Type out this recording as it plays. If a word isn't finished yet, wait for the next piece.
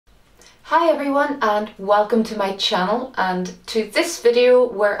Hi everyone and welcome to my channel and to this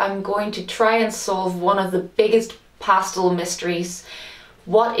video where I'm going to try and solve one of the biggest pastel mysteries.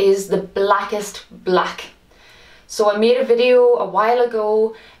 What is the blackest black? So I made a video a while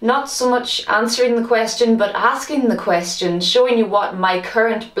ago, not so much answering the question but asking the question, showing you what my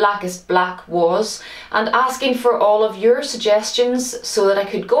current blackest black was and asking for all of your suggestions so that I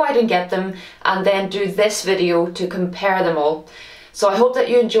could go out and get them and then do this video to compare them all. So I hope that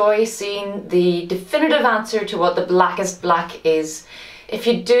you enjoy seeing the definitive answer to what the blackest black is. If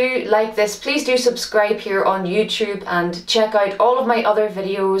you do like this, please do subscribe here on YouTube and check out all of my other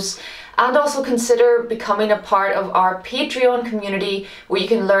videos, and also consider becoming a part of our Patreon community where you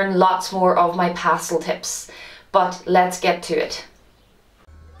can learn lots more of my pastel tips. But let's get to it.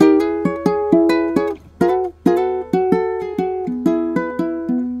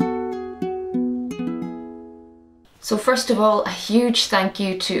 So first of all, a huge thank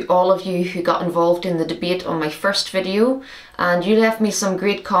you to all of you who got involved in the debate on my first video, and you left me some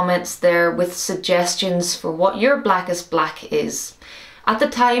great comments there with suggestions for what your blackest black is. At the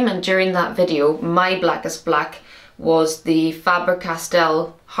time and during that video, my blackest black was the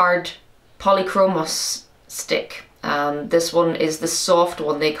Pastel hard polychromos stick. This one is the soft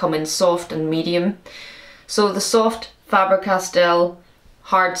one, they come in soft and medium. So the soft Pastel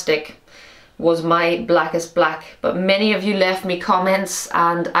hard stick was my blackest black, but many of you left me comments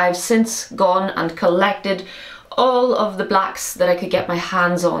and I've since gone and collected all of the blacks that I could get my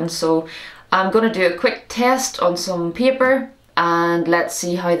hands on. So I'm going to do a quick test on some paper and let's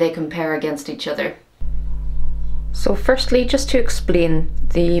see how they compare against each other. So firstly, just to explain,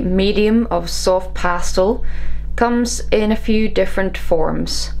 the medium of soft pastel comes in a few different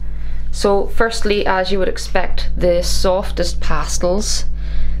forms. So firstly, as you would expect, the softest pastels,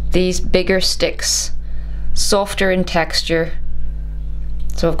 these bigger sticks, softer in texture.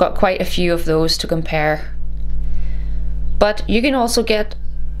 So I've got quite a few of those to compare. But you can also get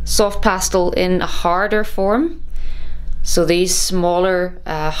soft pastel in a harder form. So these smaller,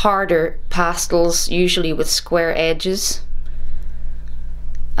 harder pastels, usually with square edges.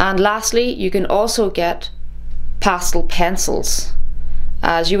 And lastly, you can also get pastel pencils,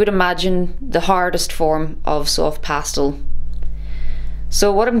 as you would imagine the hardest form of soft pastel.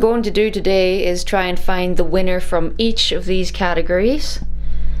 So what I'm going to do today is try and find the winner from each of these categories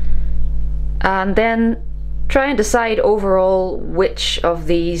and then try and decide overall which of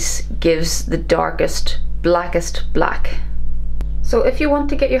these gives the darkest, blackest black. So if you want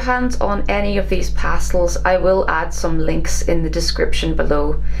to get your hands on any of these pastels, I will add some links in the description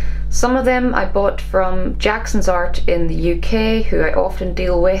below. Some of them I bought from Jackson's Art in the UK, who I often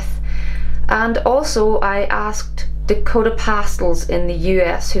deal with, and also I asked Dakota Pastels in the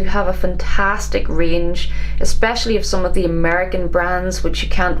US, who have a fantastic range, especially of some of the American brands which you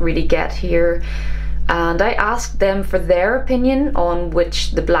can't really get here. And I asked them for their opinion on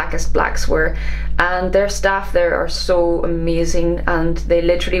which the blackest blacks were, and their staff there are so amazing, and they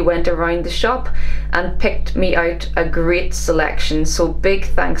literally went around the shop and picked me out a great selection. So big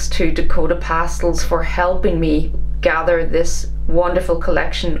thanks to Dakota Pastels for helping me gather this wonderful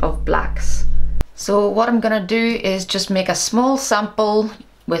collection of blacks. So what I'm going to do is just make a small sample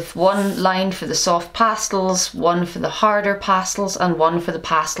with one line for the soft pastels, one for the harder pastels, and one for the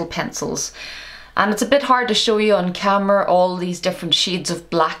pastel pencils. And it's a bit hard to show you on camera all these different shades of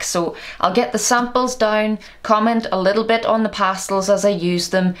black, so I'll get the samples down, comment a little bit on the pastels as I use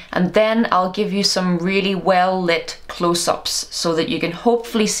them, and then I'll give you some really well lit close-ups so that you can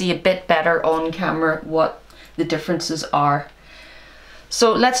hopefully see a bit better on camera what the differences are.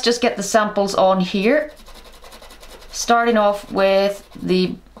 So let's just get the samples on here, starting off with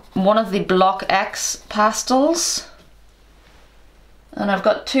one of the Block X pastels. And I've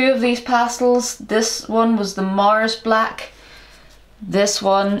got two of these pastels. This one was the Mars Black. This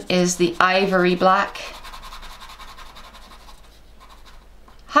one is the Ivory Black.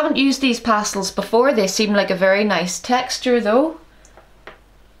 Haven't used these pastels before. They seem like a very nice texture though.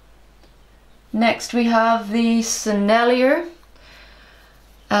 Next we have the Sennelier.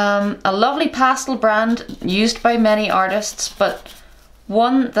 A lovely pastel brand used by many artists, but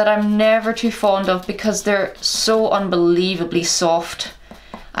one that I'm never too fond of because they're so unbelievably soft.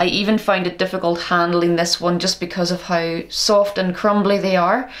 I even find it difficult handling this one just because of how soft and crumbly they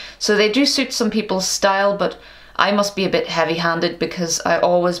are. So they do suit some people's style, but I must be a bit heavy-handed because I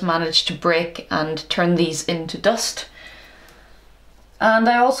always manage to break and turn these into dust. And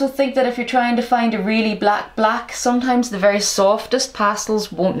I also think that if you're trying to find a really black, sometimes the very softest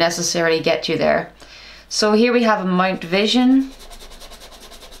pastels won't necessarily get you there. So here we have a Mount Vision.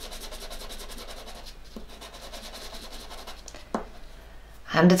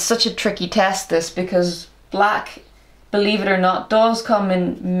 And it's such a tricky test, this, because black, believe it or not, does come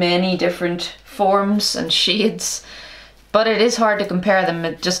in many different forms and shades, but it is hard to compare them.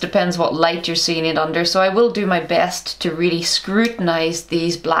 It just depends what light you're seeing it under, so I will do my best to really scrutinize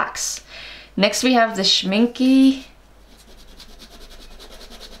these blacks. Next we have the Schminky.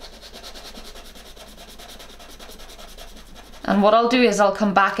 And what I'll do is I'll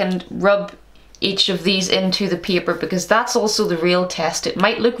come back and rub each of these into the paper, because that's also the real test. It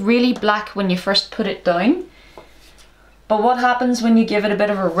might look really black when you first put it down, but what happens when you give it a bit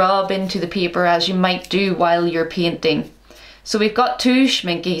of a rub into the paper, as you might do while you're painting? So we've got two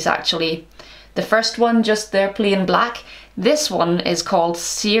Schminkies actually. The first one just there plain black. This one is called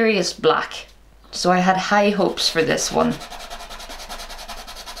Serious Black. So I had high hopes for this one.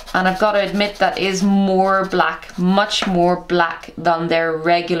 And I've got to admit that is more black, much more black than their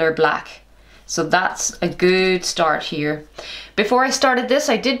regular black. So that's a good start here. Before I started this,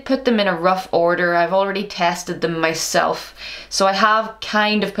 I did put them in a rough order. I've already tested them myself. So I have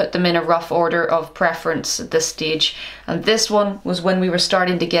kind of put them in a rough order of preference at this stage. And this one was when we were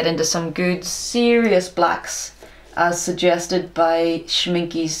starting to get into some good serious blacks, as suggested by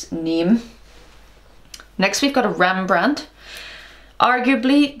Schminky's name. Next we've got a Rembrandt.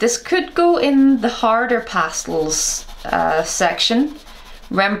 Arguably, this could go in the harder pastels section.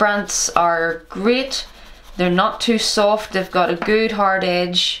 Rembrandts are great. They're not too soft. They've got a good hard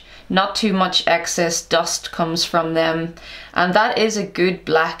edge. Not too much excess dust comes from them. And that is a good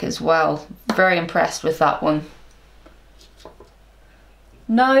black as well. Very impressed with that one.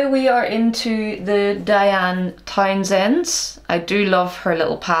 Now we are into the Diane Townsend's. I do love her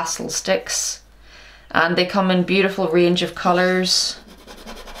little pastel sticks. And they come in beautiful range of colours.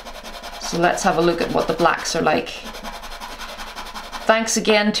 So let's have a look at what the blacks are like. Thanks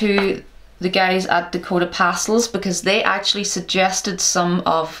again to the guys at Dakota Pastels, because they actually suggested some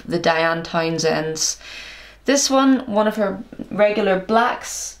of the Diane Townsend's. This one of her regular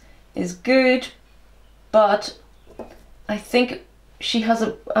blacks, is good, but I think she has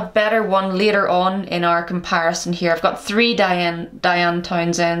a better one later on in our comparison here. I've got three Diane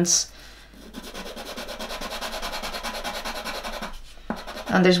Townsend's.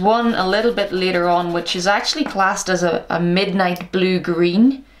 And there's one a little bit later on which is actually classed as a midnight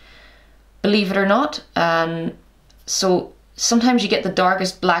blue-green, believe it or not. So sometimes you get the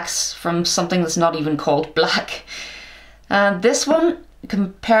darkest blacks from something that's not even called black. And this one,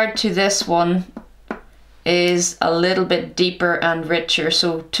 compared to this one, is a little bit deeper and richer.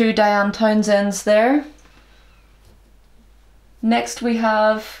 So two Diane Townsend's there. Next we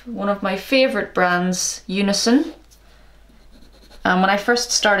have one of my favourite brands, Unison. And when I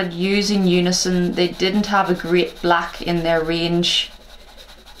first started using Unison, they didn't have a great black in their range.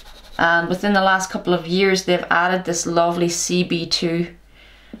 And within the last couple of years, they've added this lovely CB2.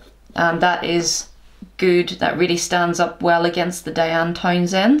 And that is good. That really stands up well against the Diane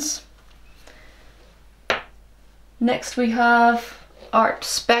Townsend's. Next we have Art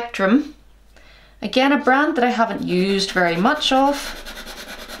Spectrum. Again, a brand that I haven't used very much of,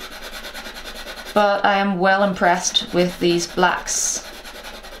 but I am well impressed with these blacks.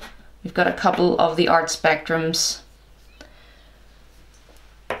 We've got a couple of the Art Spectrums.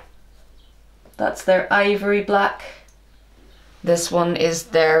 That's their Ivory Black. This one is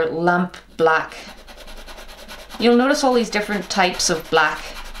their Lamp Black. You'll notice all these different types of black.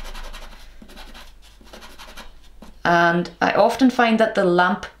 And I often find that the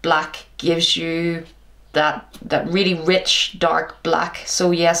Lamp Black gives you that really rich dark black.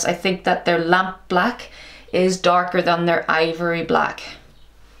 So yes, I think that their Lamp Black is darker than their Ivory Black.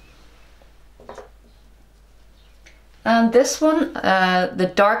 And this one,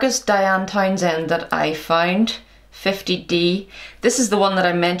 the darkest Diane Townsend that I found, 50D. This is the one that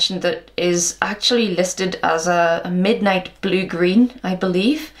I mentioned that is actually listed as a midnight blue-green, I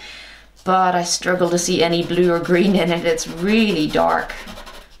believe. But I struggle to see any blue or green in it. It's really dark.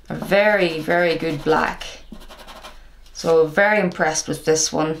 A very, very good black. So very impressed with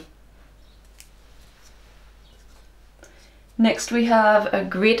this one. Next we have a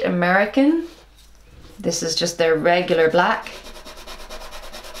Great American. This is just their regular black.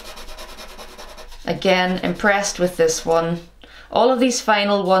 Again, impressed with this one. All of these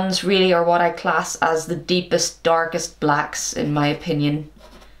final ones really are what I class as the deepest, darkest blacks in my opinion.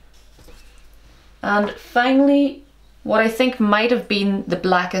 And finally, what I think might have been the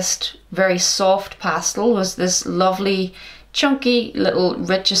Blackest very soft pastel was this lovely chunky little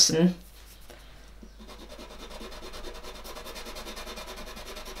Richardson.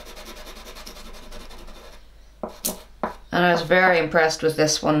 And I was very impressed with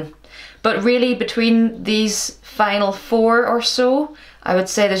this one. But really between these final four or so, I would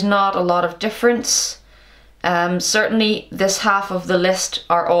say there's not a lot of difference. Certainly this half of the list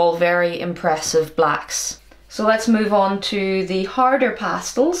are all very impressive blacks. So let's move on to the harder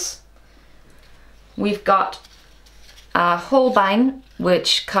pastels. We've got a Holbein,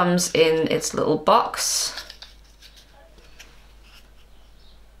 which comes in its little box.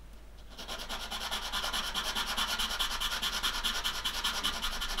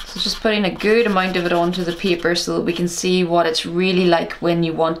 So just putting a good amount of it onto the paper so that we can see what it's really like when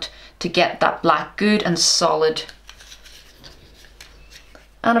you want to get that black good and solid.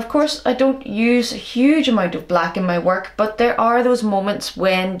 And of course I don't use a huge amount of black in my work, but there are those moments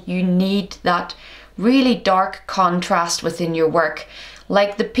when you need that really dark contrast within your work.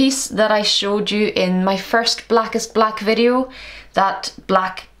 Like the piece that I showed you in my first Blackest Black video, that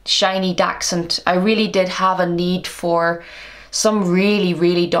black shiny dachshund. I really did have a need for some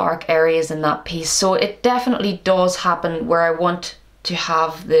really dark areas in that piece. So it definitely does happen where I want to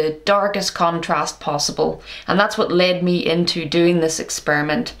have the darkest contrast possible. And that's what led me into doing this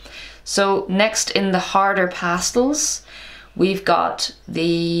experiment. So next in the harder pastels, we've got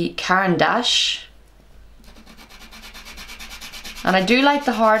the Caran d'Ache. And I do like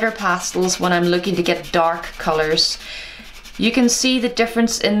the harder pastels when I'm looking to get dark colours. You can see the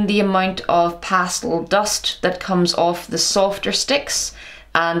difference in the amount of pastel dust that comes off the softer sticks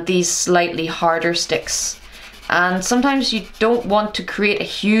and these slightly harder sticks. And sometimes you don't want to create a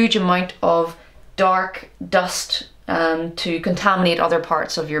huge amount of dark dust to contaminate other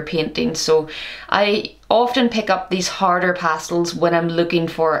parts of your painting. So I often pick up these harder pastels when I'm looking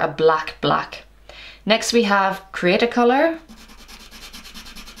for a black. Next we have Create a Colour.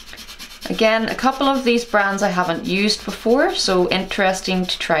 Again, a couple of these brands I haven't used before, so interesting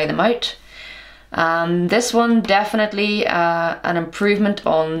to try them out. This one definitely an improvement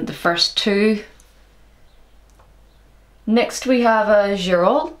on the first two. Next we have a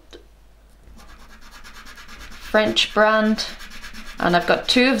Giraud, French brand, and I've got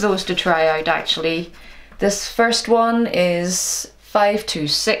two of those to try out actually. This first one is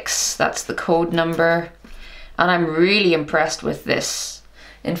 526, that's the code number, and I'm really impressed with this.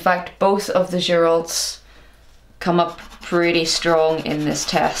 In fact, both of the Girauds come up pretty strong in this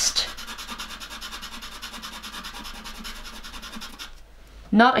test.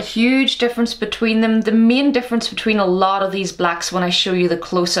 Not a huge difference between them. The main difference between a lot of these blacks when I show you the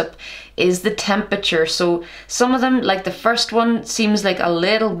close-up is the temperature. So some of them, like the first one, seems like a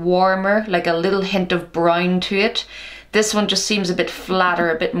little warmer, like a little hint of brown to it. This one just seems a bit flatter,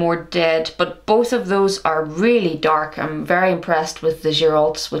 a bit more dead, but both of those are really dark. I'm very impressed with the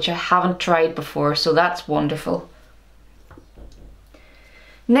Girauds, which I haven't tried before, so that's wonderful.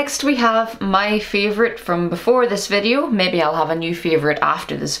 Next we have my favourite from before this video. Maybe I'll have a new favourite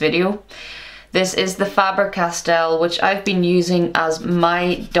after this video. This is the Faber-Castell, which I've been using as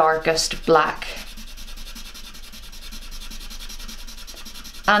my darkest black.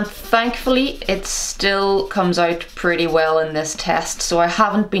 And thankfully it still comes out pretty well in this test, so I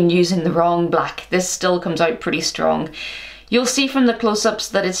haven't been using the wrong black. This still comes out pretty strong. You'll see from the close-ups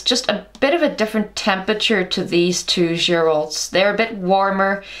that it's just a bit of a different temperature to these two Girauds. They're a bit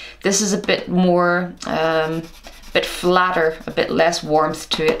warmer. This is a bit more, bit flatter, a bit less warmth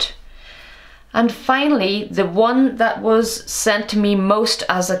to it. And finally, the one that was sent to me most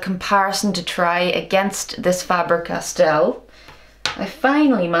as a comparison to try against this Faber-Castell, I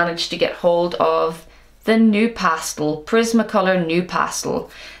finally managed to get hold of the NuPastel, Prismacolor NuPastel.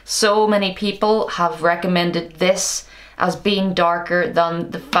 So many people have recommended this as being darker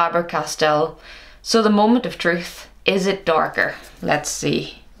than the Faber-Castell. So the moment of truth, is it darker? Let's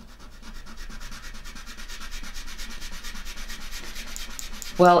see.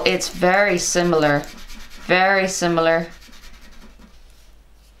 Well, it's very similar,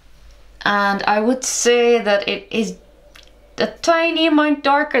 and I would say that it is a tiny amount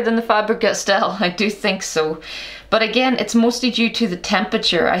darker than the Faber-Castell. I do think so, but again, it's mostly due to the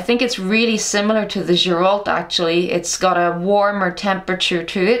temperature. I think it's really similar to the Giraud actually. It's got a warmer temperature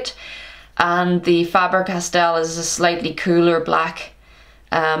to it, and the Faber-Castell is a slightly cooler black,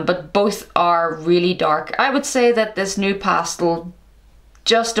 but both are really dark. I would say that this NuPastel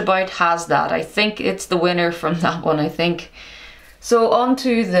just about has that. I think it's the winner from that one, I think. So on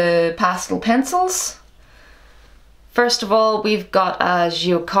to the pastel pencils. First of all, we've got a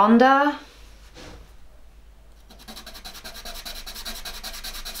Gioconda.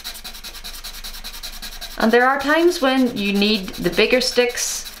 And there are times when you need the bigger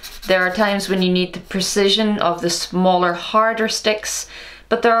sticks. There are times when you need the precision of the smaller, harder sticks.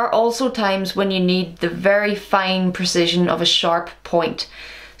 But there are also times when you need the very fine precision of a sharp point.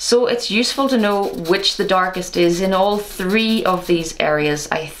 So it's useful to know which the darkest is in all three of these areas,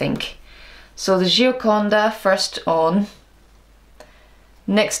 I think. So the Gioconda first on.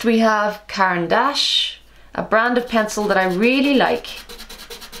 Next we have Caran d'Ache, a brand of pencil that I really like.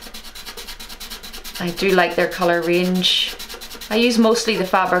 I do like their colour range. I use mostly the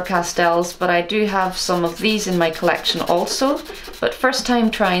Faber-Castells, but I do have some of these in my collection also. But first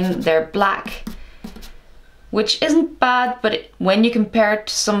time trying their black, which isn't bad, but when you compare it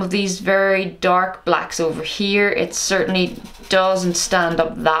to some of these very dark blacks over here, it certainly doesn't stand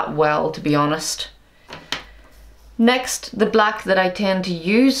up that well, to be honest. Next, the black that I tend to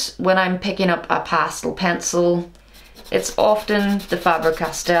use when I'm picking up a pastel pencil. It's often the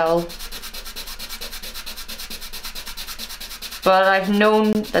Faber-Castell. But I've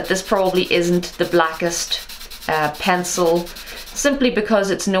known that this probably isn't the Blackest pencil, simply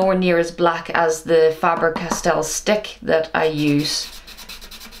because it's nowhere near as black as the Faber-Castell stick that I use.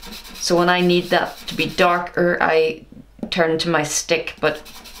 So when I need that to be darker, I turn to my stick, but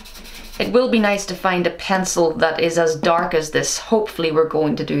it will be nice to find a pencil that is as dark as this. Hopefully we're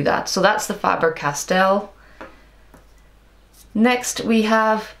going to do that. So that's the Faber-Castell. Next we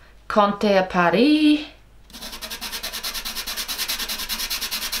have Conte à Paris.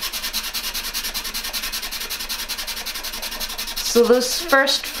 So those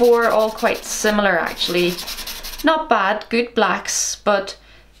first four are all quite similar actually. Not bad, good blacks, but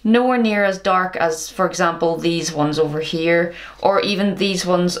nowhere near as dark as, for example, these ones over here, or even these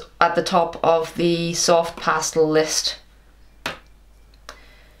ones at the top of the soft pastel list.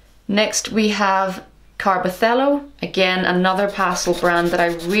 Next we have Carbothello, again another pastel brand that I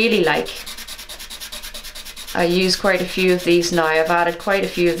really like. I use quite a few of these now, I've added quite a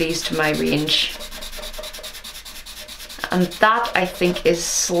few of these to my range. And that, I think, is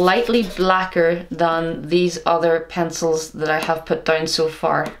slightly blacker than these other pencils that I have put down so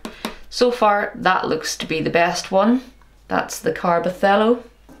far. So far, that looks to be the best one. That's the Carbothello.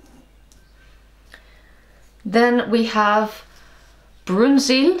 Then we have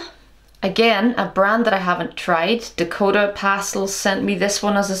Brunnseal. Again, a brand that I haven't tried. Dakota Pastels sent me this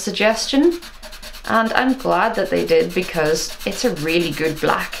one as a suggestion. And I'm glad that they did, because it's a really good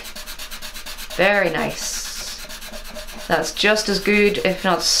black. Very nice. That's just as good, if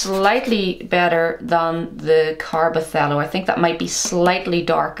not slightly better than the Carbothello. I think that might be slightly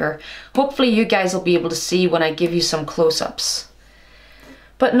darker. Hopefully you guys will be able to see when I give you some close-ups.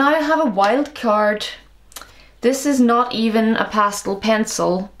 But now I have a wild card. This is not even a pastel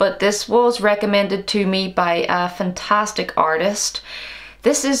pencil, but this was recommended to me by a fantastic artist.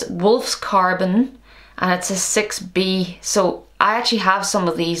 This is Wolf's Carbon, and it's a 6B. So I actually have some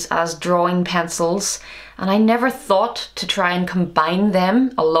of these as drawing pencils, and I never thought to try and combine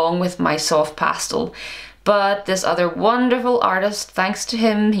them along with my soft pastel. But this other wonderful artist, thanks to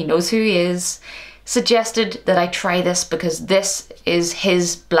him, he knows who he is, suggested that I try this because this is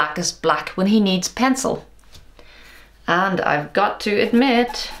his blackest black when he needs pencil. And I've got to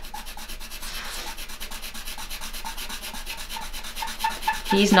admit,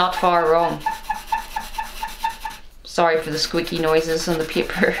 he's not far wrong. Sorry for the squeaky noises on the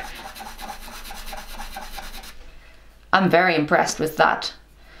paper. I'm very impressed with that.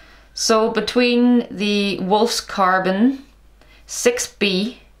 So between the Wolf's Carbon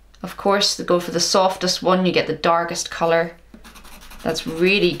 6B, of course, to go for the softest one, you get the darkest colour. That's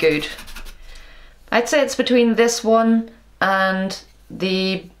really good. I'd say it's between this one and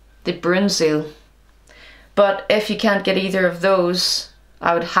the Brunnseal. But if you can't get either of those,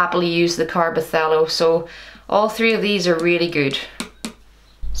 I would happily use the Carbothello. So all three of these are really good.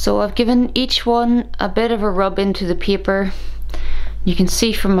 So I've given each one a bit of a rub into the paper. You can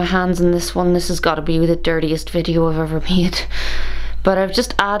see from my hands in this one, this has got to be the dirtiest video I've ever made. But I've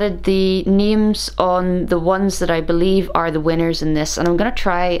just added the names on the ones that I believe are the winners in this, and I'm going to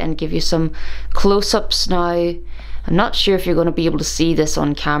try and give you some close-ups now. I'm not sure if you're going to be able to see this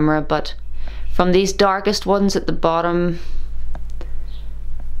on camera, but from these darkest ones at the bottom,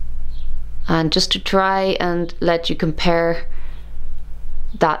 and just to try and let you compare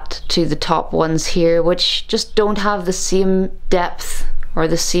that to the top ones here, which just don't have the same depth or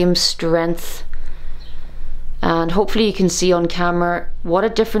the same strength. And hopefully you can see on camera what a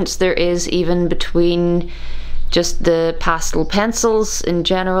difference there is even between just the pastel pencils in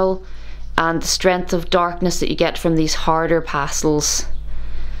general and the strength of darkness that you get from these harder pastels.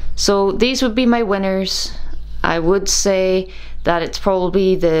 So these would be my winners. I would say that it's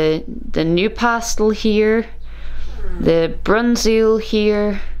probably the new pastel here, the Brunnseal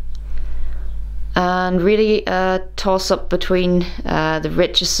here, and really a toss up between the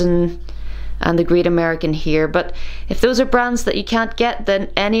Richardson and the Great American here. But if those are brands that you can't get,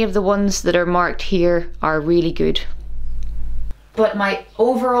 then any of the ones that are marked here are really good. But my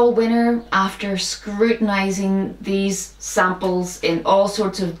overall winner, after scrutinizing these samples in all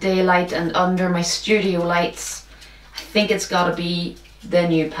sorts of daylight and under my studio lights, I think it's gotta be the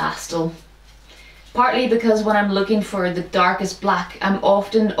new Pastel. Partly because when I'm looking for the darkest black, I'm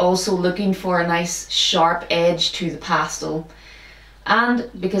often also looking for a nice sharp edge to the pastel. And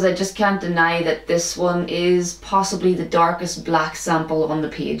because I just can't deny that this one is possibly the darkest black sample on the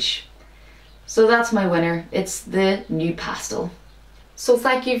page. So that's my winner, it's the new Pastel. So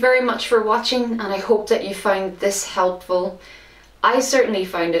thank you very much for watching, and I hope that you found this helpful. I certainly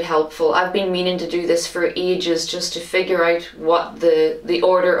found it helpful. I've been meaning to do this for ages, just to figure out what the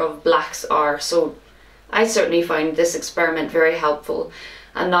order of blacks are. So I certainly found this experiment very helpful.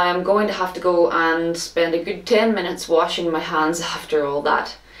 And now I'm going to have to go and spend a good 10 minutes washing my hands after all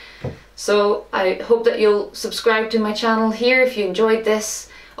that. So I hope that you'll subscribe to my channel here if you enjoyed this.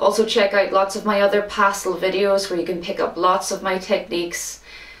 Also check out lots of my other pastel videos where you can pick up lots of my techniques.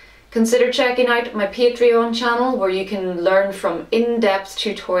 Consider checking out my Patreon channel where you can learn from in-depth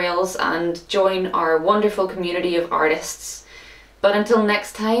tutorials and join our wonderful community of artists. But until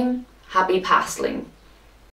next time, happy pasteling.